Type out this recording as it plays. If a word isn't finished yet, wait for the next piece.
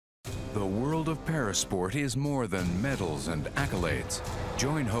The world of parasport is more than medals and accolades.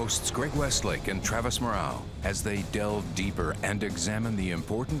 Join hosts Greg Westlake and Travis Murao as they delve deeper and examine the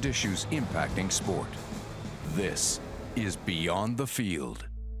important issues impacting sport. This is Beyond the Field.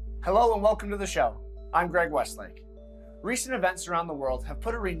 Hello and welcome to the show. I'm Greg Westlake. Recent events around the world have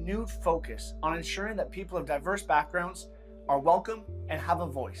put a renewed focus on ensuring that people of diverse backgrounds are welcome and have a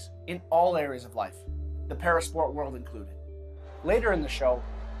voice in all areas of life, the parasport world included. Later in the show,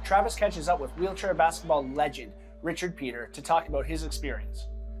 Travis catches up with wheelchair basketball legend Richard Peter to talk about his experience.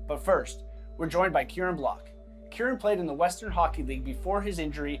 But first, we're joined by Kieran. Kieran played in the Western Hockey League before his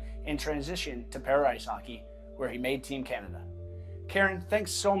injury and transitioned to para ice hockey, where he made Team Canada. Kieran,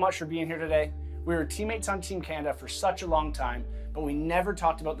 thanks so much for being here today. We were teammates on Team Canada for such a long time, but we never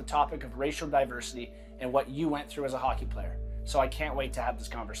talked about the topic of racial diversity and what you went through as a hockey player. So I can't wait to have this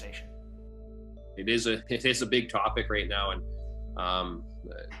conversation. It is a big topic right now, and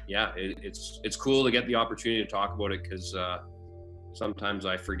it's cool to get the opportunity to talk about it, because sometimes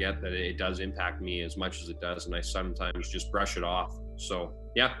I forget that it does impact me as much as it does, and I sometimes just brush it off. So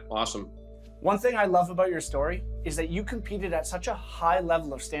yeah, awesome. One thing I love about your story is that you competed at such a high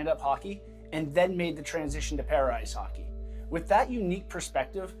level of stand-up hockey and then made the transition to para ice hockey. With that unique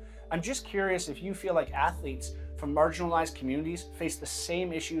perspective, I'm just curious if you feel like athletes from marginalized communities face the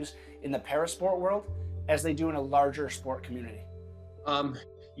same issues in the parasport world as they do in a larger sport community.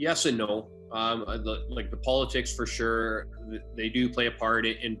 Yes and no. Like the politics, for sure, they do play a part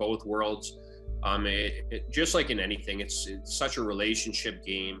in both worlds. Just like in anything, it's such a relationship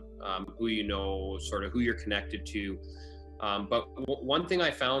game, who you know, sort of who you're connected to. But one thing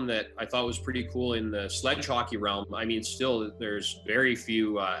I found that I thought was pretty cool in the sledge hockey realm, I mean, still there's very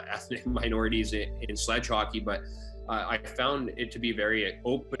few ethnic minorities in sledge hockey, but I found it to be very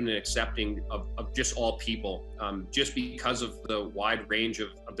open and accepting of just all people, just because of the wide range of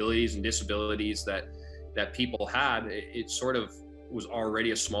abilities and disabilities that people had. It sort of was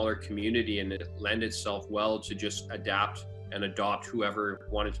already a smaller community, and it lent itself well to just adapt and adopt whoever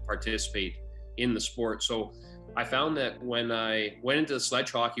wanted to participate in the sport. So I found that when I went into the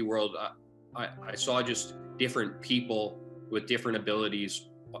sledge hockey world, I saw just different people with different abilities,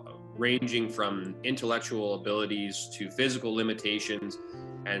 ranging from intellectual abilities to physical limitations,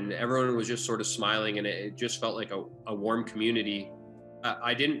 and everyone was just sort of smiling, and it just felt like a warm community.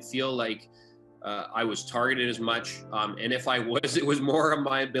 I didn't feel like I was targeted as much, and if I was, it was more of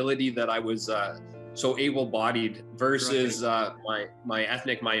my ability that I was so able-bodied versus my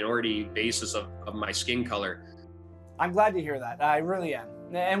ethnic minority basis of my skin color. I'm glad to hear that. I really am.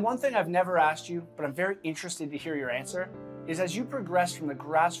 And one thing I've never asked you, but I'm very interested to hear your answer, is as you progressed from the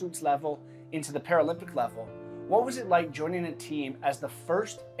grassroots level into the Paralympic level, what was it like joining a team as the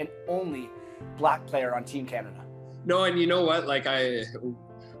first and only Black player on Team Canada? No, and you know what? Like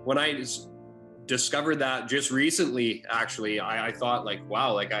when I discovered that just recently, actually, I thought like,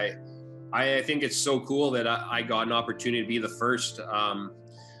 wow, like I think it's so cool that I got an opportunity to be the first.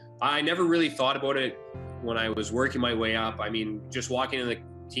 I never really thought about it when I was working my way up. I mean, just walking in the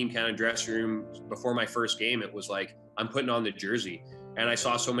Team Canada dressing room before my first game, it was like, I'm putting on the jersey. And I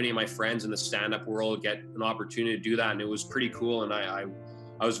saw so many of my friends in the stand-up world get an opportunity to do that, and it was pretty cool. And I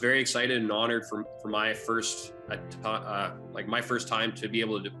was very excited and honored for my first my first time to be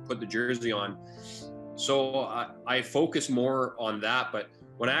able to put the jersey on. So I focused more on that. But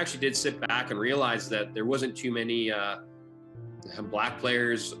when I actually did sit back and realize that there wasn't too many Black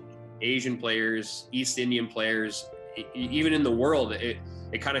players, Asian players, East Indian players, even in the world, it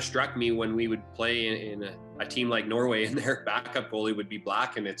kind of struck me when we would play in a team like Norway, and their backup goalie would be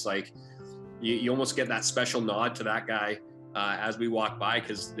Black, and it's like you almost get that special nod to that guy as we walk by,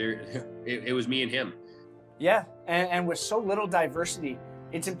 because it was me and him. Yeah, and with so little diversity,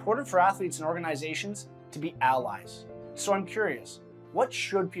 it's important for athletes and organizations to be allies. So I'm curious, what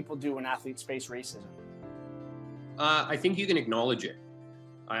should people do when athletes face racism? I think you can acknowledge it.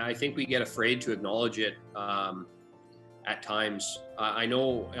 I think we get afraid to acknowledge it at times. I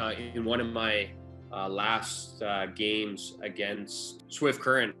know in one of my last games against Swift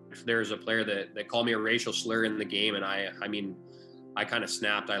Current, there's a player that called me a racial slur in the game, and I mean, I kind of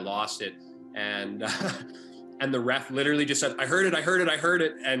snapped. I lost it, and and the ref literally just said, I heard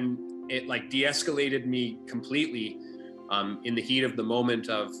it, and it like de-escalated me completely. In the heat of the moment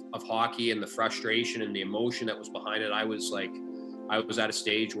of hockey and the frustration and the emotion that was behind it, I was at a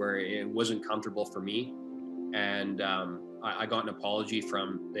stage where it wasn't comfortable for me, and I got an apology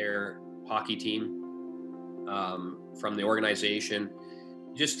from their hockey team, from the organization,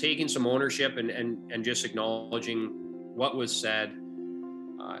 just taking some ownership and just acknowledging what was said,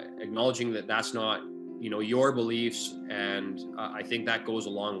 acknowledging that that's not your beliefs, and I think that goes a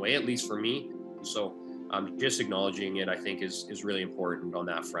long way, at least for me. So just acknowledging it, I think, is really important on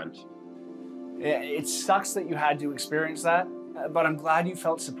that front. It sucks that you had to experience that, but I'm glad you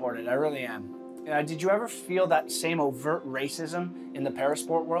felt supported. I really am. Did you ever feel that same overt racism in the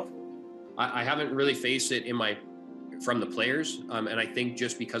parasport world? I haven't really faced it from the players, and I think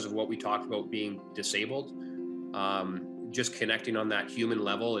just because of what we talked about being disabled, just connecting on that human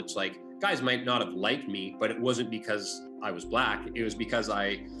level, it's like guys might not have liked me, but it wasn't because I was black. It was because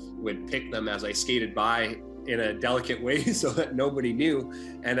I would pick them as I skated by in a delicate way so that nobody knew,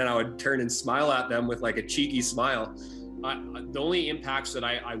 and then I would turn and smile at them with like a cheeky smile. The only impacts that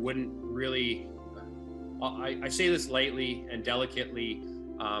I wouldn't really, I say this lightly and delicately,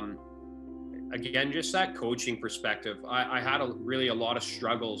 again, just that coaching perspective. I had a lot of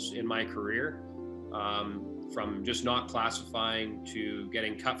struggles in my career, from just not classifying to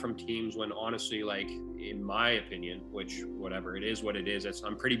getting cut from teams when honestly, like in my opinion, which whatever it is, what it is,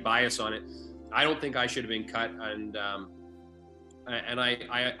 I'm pretty biased on it. I don't think I should have been cut, and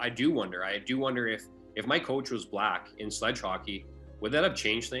I do wonder. I do wonder if my coach was black in sledge hockey, would that have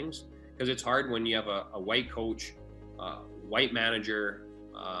changed things? Because it's hard when you have a white coach, white manager,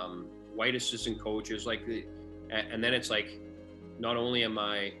 white assistant coaches, and then it's like, not only am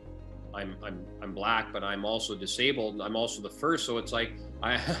I'm black, but I'm also disabled, and I'm also the first. So it's like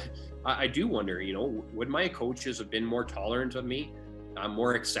I do wonder, would my coaches have been more tolerant of me,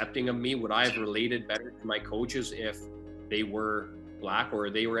 more accepting of me? Would I have related better to my coaches if they were black, or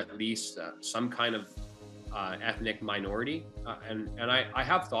they were at least some kind of ethnic minority? And I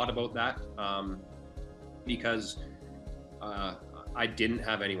have thought about that, because I didn't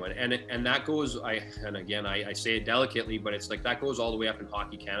have anyone, and that goes, and again I say it delicately, but it's like that goes all the way up in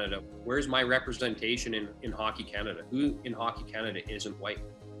Hockey Canada. Where's my representation in Hockey Canada? Who in Hockey Canada isn't white?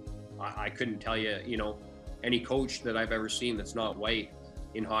 I couldn't tell you, any coach that I've ever seen that's not white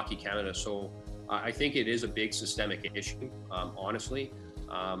in Hockey Canada. So I think it is a big systemic issue, honestly,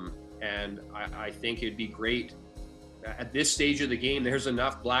 and I think it'd be great at this stage of the game. There's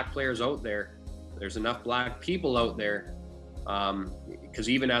enough black players out there. There's enough black people out there. Because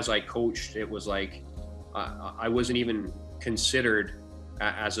even as I coached, it was like I wasn't even considered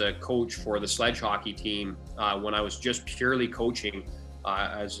as a coach for the sledge hockey team when I was just purely coaching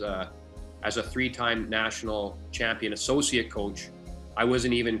as a three-time national champion associate coach. I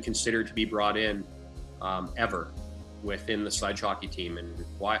wasn't even considered to be brought in ever within the sledge hockey team. And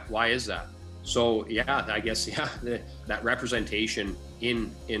why is that? So yeah, I guess that representation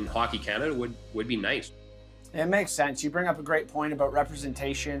in Hockey Canada would be nice. It makes sense. You bring up a great point about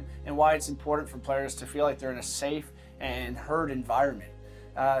representation and why it's important for players to feel like they're in a safe and heard environment.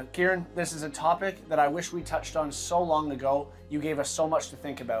 Kieran, this is a topic that I wish we touched on so long ago. You gave us so much to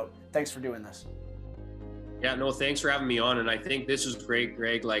think about. Thanks for doing this. Yeah, no, thanks for having me on. And I think this is great,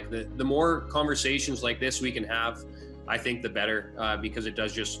 Greg. Like the more conversations like this we can have, I think the better, because it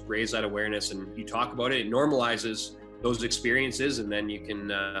does just raise that awareness, and you talk about it, it normalizes those experiences, and then you can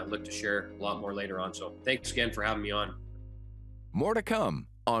look to share a lot more later on. So thanks again for having me on. More to come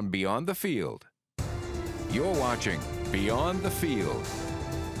on Beyond the Field. You're watching Beyond the Field.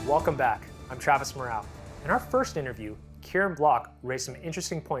 Welcome back. I'm Travis Murao. In our first interview, Kieran Block raised some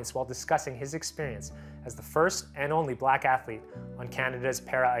interesting points while discussing his experience as the first and only black athlete on Canada's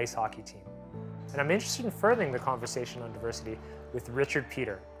para ice hockey team. And I'm interested in furthering the conversation on diversity with Richard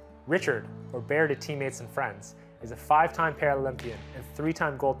Peter. Richard, or Bear to teammates and friends, is a 5-time Paralympian and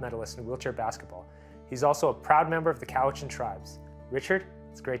 3-time gold medalist in wheelchair basketball. He's also a proud member of the Cowichan Tribes. Richard,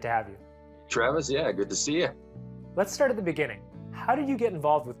 it's great to have you. Travis, yeah, good to see you. Let's start at the beginning. How did you get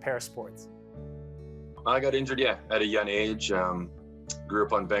involved with parasports? I got injured, at a young age. Grew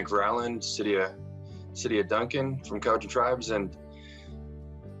up on Vancouver Island, city of Duncan, from Cowichan Tribes, and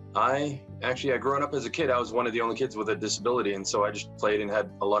growing up as a kid, I was one of the only kids with a disability, and so I just played and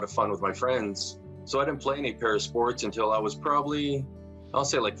had a lot of fun with my friends. So I didn't play any parasports until I was probably, I'll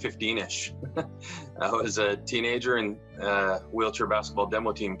say like 15-ish. I was a teenager, and wheelchair basketball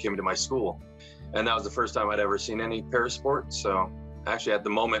demo team came to my school. And that was the first time I'd ever seen any parasport. So actually at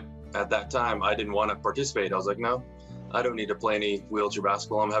that time, I didn't want to participate. I was like, no, I don't need to play any wheelchair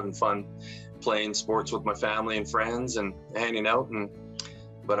basketball. I'm having fun playing sports with my family and friends and hanging out.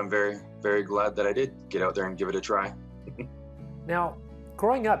 But I'm very, very glad that I did get out there and give it a try. Now,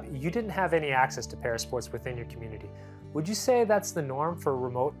 growing up, you didn't have any access to parasports within your community. Would you say that's the norm for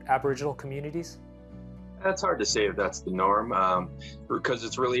remote Aboriginal communities? It's hard to say if that's the norm, because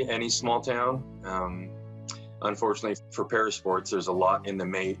it's really any small town. Unfortunately for parasports, there's a lot in the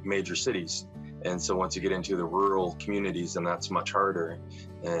major cities. And so once you get into the rural communities, then that's much harder.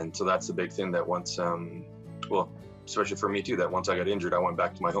 And so that's the big thing that once, well, especially for me too, that once I got injured, I went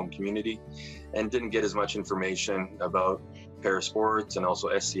back to my home community and didn't get as much information about parasports and also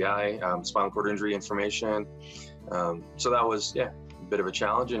SCI, spinal cord injury information. So that was, yeah, a bit of a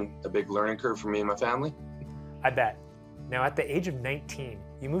challenge and a big learning curve for me and my family. I bet. Now, at the age of 19,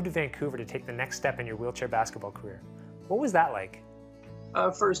 you moved to Vancouver to take the next step in your wheelchair basketball career. What was that like?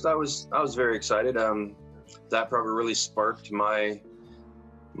 First, I was very excited. That probably really sparked my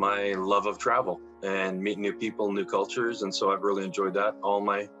love of travel and meeting new people, new cultures, and so I've really enjoyed that all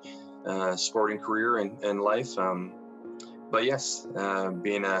my sporting career and life. But yes,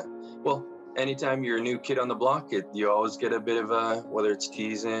 anytime you're a new kid on the block, you always get a bit of whether it's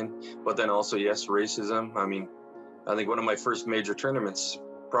teasing, but then also, yes, racism. I mean, I think one of my first major tournaments,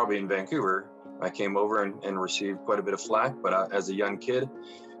 probably in Vancouver, I came over and received quite a bit of flack, but as a young kid,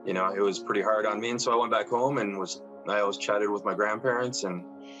 you know, it was pretty hard on me. And so I went back home and I always chatted with my grandparents, and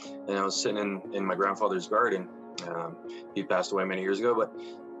I was sitting in my grandfather's garden. He passed away many years ago, but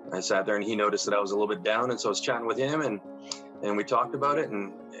I sat there and he noticed that I was a little bit down. And so I was chatting with him and we talked about it.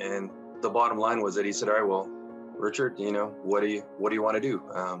 And the bottom line was that he said, all right, well, Richard, you know, what do you want to do?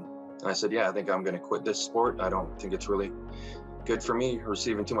 I said, yeah, I think I'm going to quit this sport. I don't think it's really good for me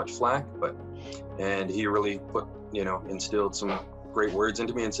receiving too much flack, and he really instilled some great words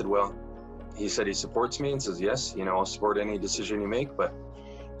into me and said, well, he said he supports me and says, yes, you know, I'll support any decision you make, but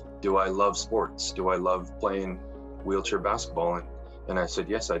do I love sports? Do I love playing wheelchair basketball? And I said,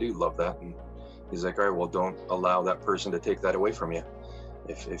 yes, I do love that. And he's like, all right, well, don't allow that person to take that away from you.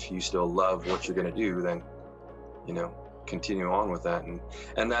 If you still love what you're going to do, then, you know, continue on with that.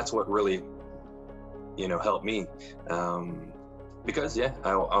 And that's what really, you know, helped me. Because yeah,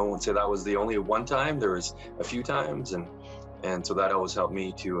 I won't say that was the only one time. There was a few times, and so that always helped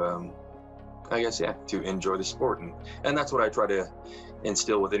me to, I guess, yeah, to enjoy the sport. And that's what I try to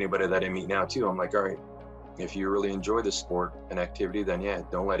instill with anybody that I meet now too. I'm like, all right, if you really enjoy the sport and activity, then yeah,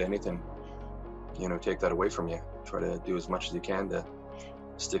 don't let anything, you know, take that away from you. Try to do as much as you can to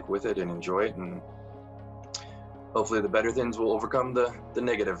stick with it and enjoy it, and hopefully the better things will overcome the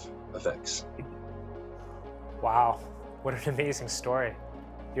negative effects. Wow, what an amazing story.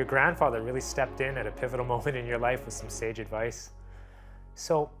 Your grandfather really stepped in at a pivotal moment in your life with some sage advice.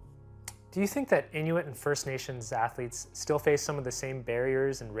 So, do you think that Inuit and First Nations athletes still face some of the same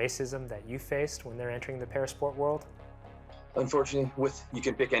barriers and racism that you faced when they're entering the parasport world? Unfortunately, you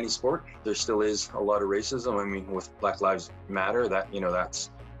can pick any sport, there still is a lot of racism. I mean, with Black Lives Matter, that, you know,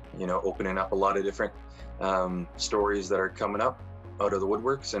 that's, you know, opening up a lot of different stories that are coming up out of the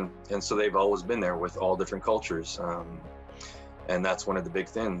woodworks, and so they've always been there with all different cultures, and that's one of the big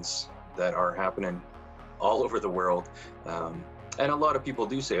things that are happening all over the world. And a lot of people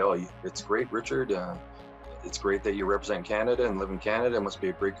do say, oh, it's great, Richard, it's great that you represent Canada and live in Canada. It must be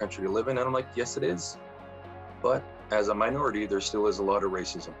a great country to live in. And I'm like, yes, it is, but as a minority, there still is a lot of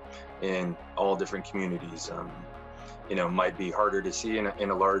racism in all different communities. You know, might be harder to see in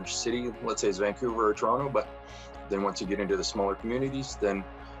a large city, let's say it's Vancouver or Toronto, but then once you get into the smaller communities, then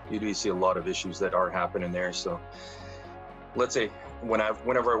you do see a lot of issues that are happening there. So let's say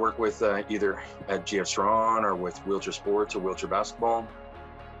whenever I work with either at GF Strong or with wheelchair sports or wheelchair basketball,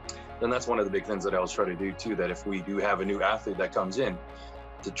 then that's one of the big things that I always try to do too, that if we do have a new athlete that comes in,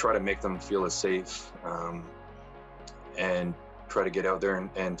 to try to make them feel as safe and try to get out there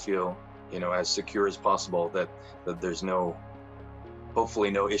and feel, you know, as secure as possible, that there's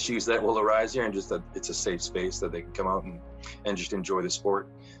hopefully no issues that will arise here, and just that it's a safe space that they can come out and just enjoy the sport.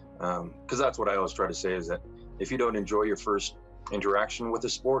 Because that's what I always try to say, is that if you don't enjoy your first interaction with the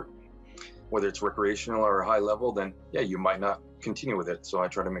sport, whether it's recreational or high level, then yeah, you might not continue with it. So I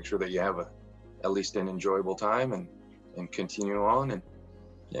try to make sure that you have at least an enjoyable time and continue on and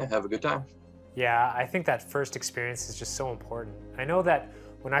yeah, have a good time. Yeah, I think that first experience is just so important. I know that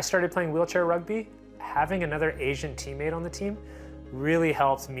when I started playing wheelchair rugby, having another Asian teammate on the team really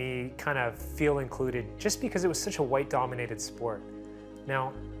helped me kind of feel included, just because it was such a white-dominated sport.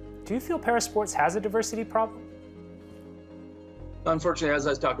 Now, do you feel parasports has a diversity problem? Unfortunately, as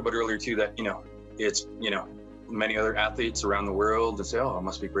I talked about earlier too, that, you know, it's, you know, many other athletes around the world that say, oh, it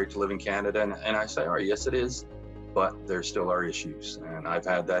must be great to live in Canada. And I say, all right, yes, it is, but there still are issues. And I've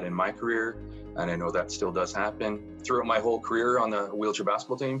had that in my career, and I know that still does happen. Throughout my whole career on the wheelchair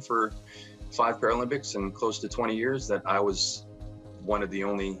basketball team for 5 Paralympics and close to 20 years, that I was one of the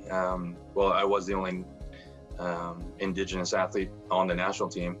only, I was the only Indigenous athlete on the national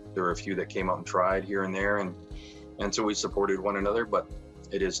team. There were a few that came out and tried here and there, and so we supported one another, but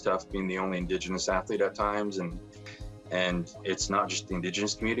it is tough being the only Indigenous athlete at times. And And it's not just the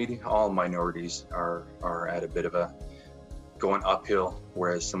Indigenous community, all minorities are at a bit of a going uphill,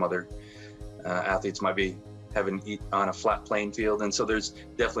 whereas some other athletes might be having on a flat playing field. And so there's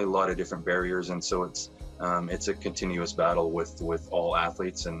definitely a lot of different barriers. And so it's a continuous battle with all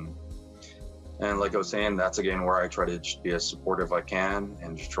athletes. And like I was saying, that's again where I try to just be as supportive I can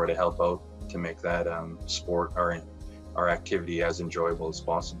and just try to help out to make that sport, our activity, as enjoyable as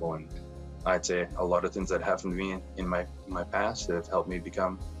possible. And I'd say a lot of things that happened to me in my past have helped me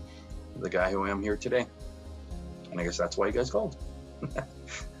become the guy who I am here today. And I guess that's why you guys called.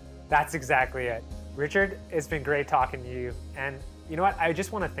 That's exactly it. Richard, it's been great talking to you. And you know what? I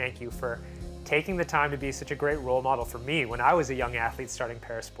just want to thank you for taking the time to be such a great role model for me when I was a young athlete starting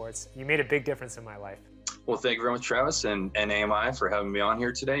parasports. You made a big difference in my life. Well, thank you very much, Travis and AMI, for having me on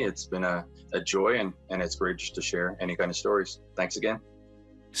here today. It's been a joy, and it's great just to share any kind of stories. Thanks again.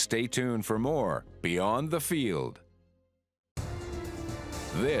 Stay tuned for more Beyond the Field.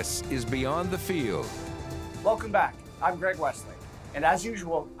 This is Beyond the Field. Welcome back. I'm Greg Westlake, and as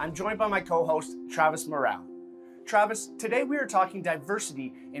usual, I'm joined by my co-host, Travis Murao. Travis, today we are talking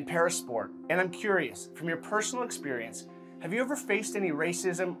diversity in parasport, and I'm curious, from your personal experience, have you ever faced any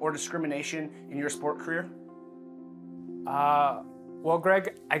racism or discrimination in your sport career? Well,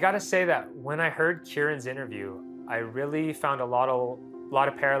 Greg, I gotta say that when I heard Kieran's interview, I really found a lot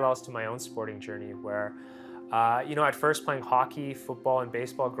of parallels to my own sporting journey where, you know, at first playing hockey, football, and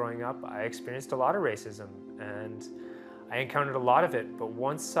baseball growing up, I experienced a lot of racism and I encountered a lot of it. But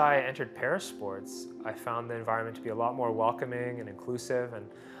once I entered parasports, I found the environment to be a lot more welcoming and inclusive. And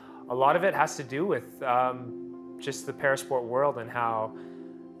a lot of it has to do with just the parasport world and how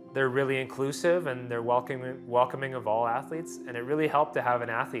they're really inclusive and they're welcoming of all athletes. And it really helped to have an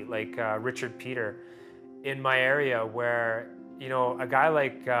athlete like Richard Peter in my area where, you know, a guy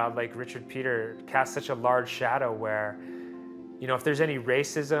like Richard Peter casts such a large shadow where, you know, if there's any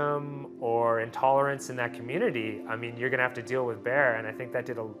racism or intolerance in that community, I mean, you're gonna have to deal with Bear. And I think that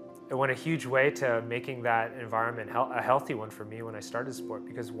it went a huge way to making that environment a healthy one for me when I started sport.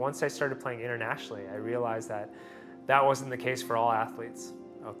 Because once I started playing internationally, I realized that that wasn't the case for all athletes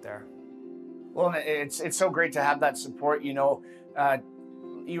out there. Well, it's so great to have that support. You know,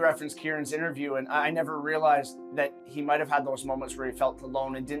 you referenced Kieran's interview, and I never realized that he might have had those moments where he felt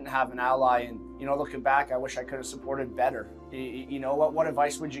alone and didn't have an ally. And, you know, looking back, I wish I could have supported better. You know, what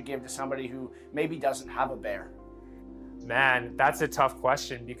advice would you give to somebody who maybe doesn't have a Bear? Man, that's a tough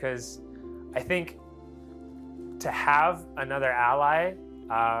question because I think to have another ally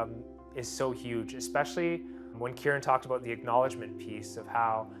is so huge, especially when Kieran talked about the acknowledgement piece of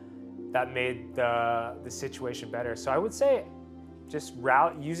how that made the situation better. So I would say just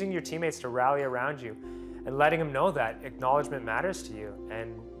using your teammates to rally around you and letting them know that acknowledgement matters to you.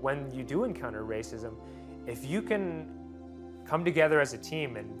 And when you do encounter racism, if you can come together as a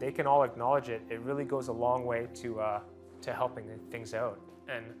team and they can all acknowledge it, it really goes a long way to helping things out.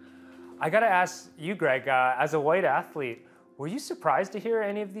 And I gotta ask you, Greg, as a white athlete, were you surprised to hear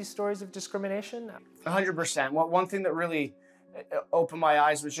any of these stories of discrimination? 100%. One thing that really opened my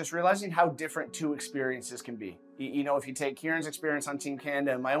eyes was just realizing how different two experiences can be. You know, if you take Kieran's experience on Team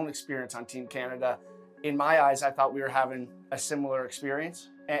Canada and my own experience on Team Canada, in my eyes, I thought we were having a similar experience.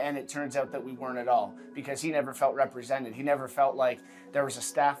 And it turns out that we weren't at all, because he never felt represented. He never felt like there was a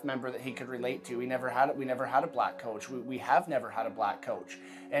staff member that he could relate to. We never had a black coach. We have never had a black coach.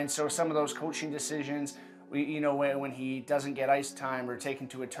 And so some of those coaching decisions, you know, when he doesn't get ice time or taken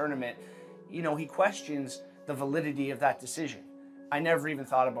to a tournament, you know, he questions the validity of that decision. I never even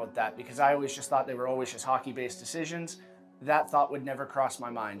thought about that because I always just thought they were always just hockey-based decisions. That thought would never cross my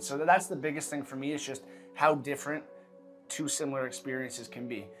mind. So that's the biggest thing for me, is just how different two similar experiences can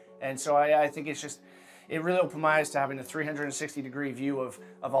be. And so I think it really opened my eyes to having a 360-degree view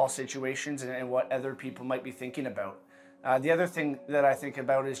of all situations and what other people might be thinking about. The other thing that I think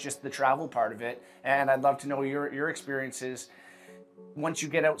about is just the travel part of it. And I'd love to know your experiences once you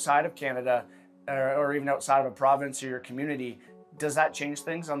get outside of Canada or even outside of a province or your community. Does that change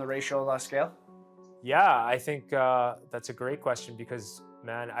things on the racial scale? Yeah, I think that's a great question because,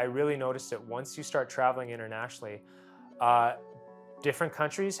 man, I really noticed it once you start traveling internationally. Different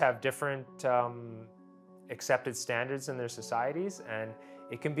countries have different accepted standards in their societies, and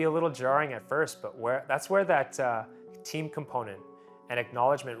it can be a little jarring at first, but that's where that team component and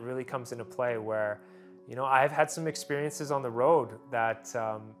acknowledgement really comes into play, where, you know, I've had some experiences on the road that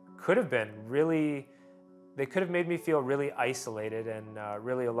could have made me feel really isolated and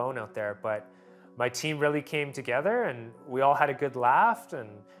really alone out there, but my team really came together and we all had a good laugh, and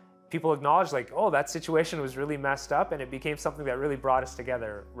people acknowledged like, oh, that situation was really messed up, and it became something that really brought us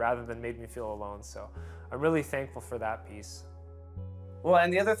together rather than made me feel alone. So I'm really thankful for that piece. Well,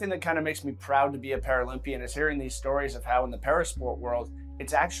 and the other thing that kind of makes me proud to be a Paralympian is hearing these stories of how in the parasport world,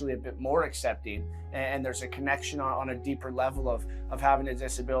 it's actually a bit more accepting, and there's a connection on a deeper level of having a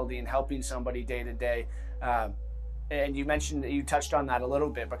disability and helping somebody day to day. And you mentioned that you touched on that a little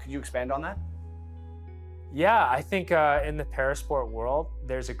bit, but could you expand on that? Yeah, I think in the parasport world,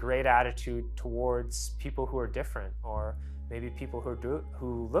 there's a great attitude towards people who are different, or maybe people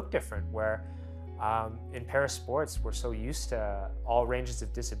who look different, where in parasports, we're so used to all ranges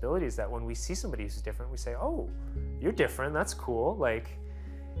of disabilities that when we see somebody who's different, we say, oh, you're different, that's cool. Like,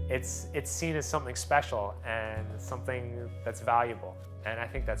 it's seen as something special and something that's valuable. And I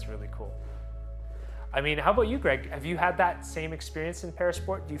think that's really cool. I mean, how about you, Greg? Have you had that same experience in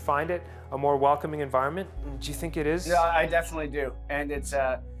parasport? Do you find it a more welcoming environment? Do you think it is? Yeah, I definitely do. And it's,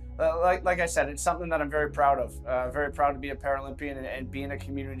 like I said, it's something that I'm very proud of. Very proud to be a Paralympian and be in a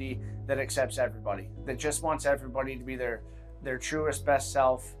community that accepts everybody, that just wants everybody to be their truest, best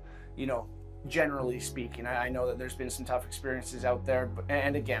self, you know, generally speaking. I know that there's been some tough experiences out there,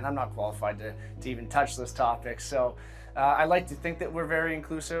 and again, I'm not qualified to even touch those topics. So I like to think that we're very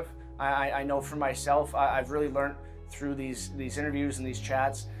inclusive. I know for myself, I've really learned through these interviews and these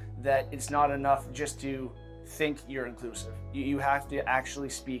chats that it's not enough just to think you're inclusive. You have to actually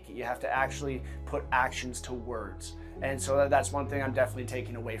speak it. You have to actually put actions to words. And so that's one thing I'm definitely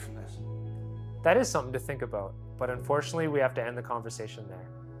taking away from this. That is something to think about, but unfortunately we have to end the conversation there.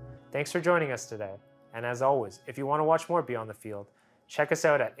 Thanks for joining us today. And as always, if you want to watch more Beyond the Field, check us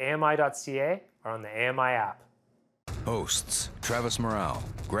out at AMI.ca or on the AMI app. Hosts Travis Murao,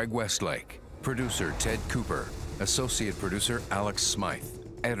 Greg Westlake, producer Ted Cooper, associate producer Alex Smythe,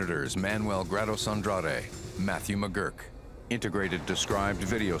 editors Manuel Grados Andrade, Matthew McGurk, integrated described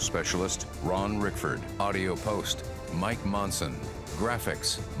video specialist Ron Rickford, audio post Mike Monson,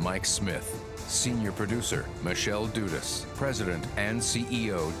 graphics Mike Smith, senior producer Michelle Dudas, president and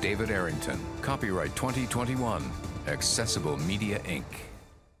CEO David Arrington, copyright 2021, Accessible Media Inc.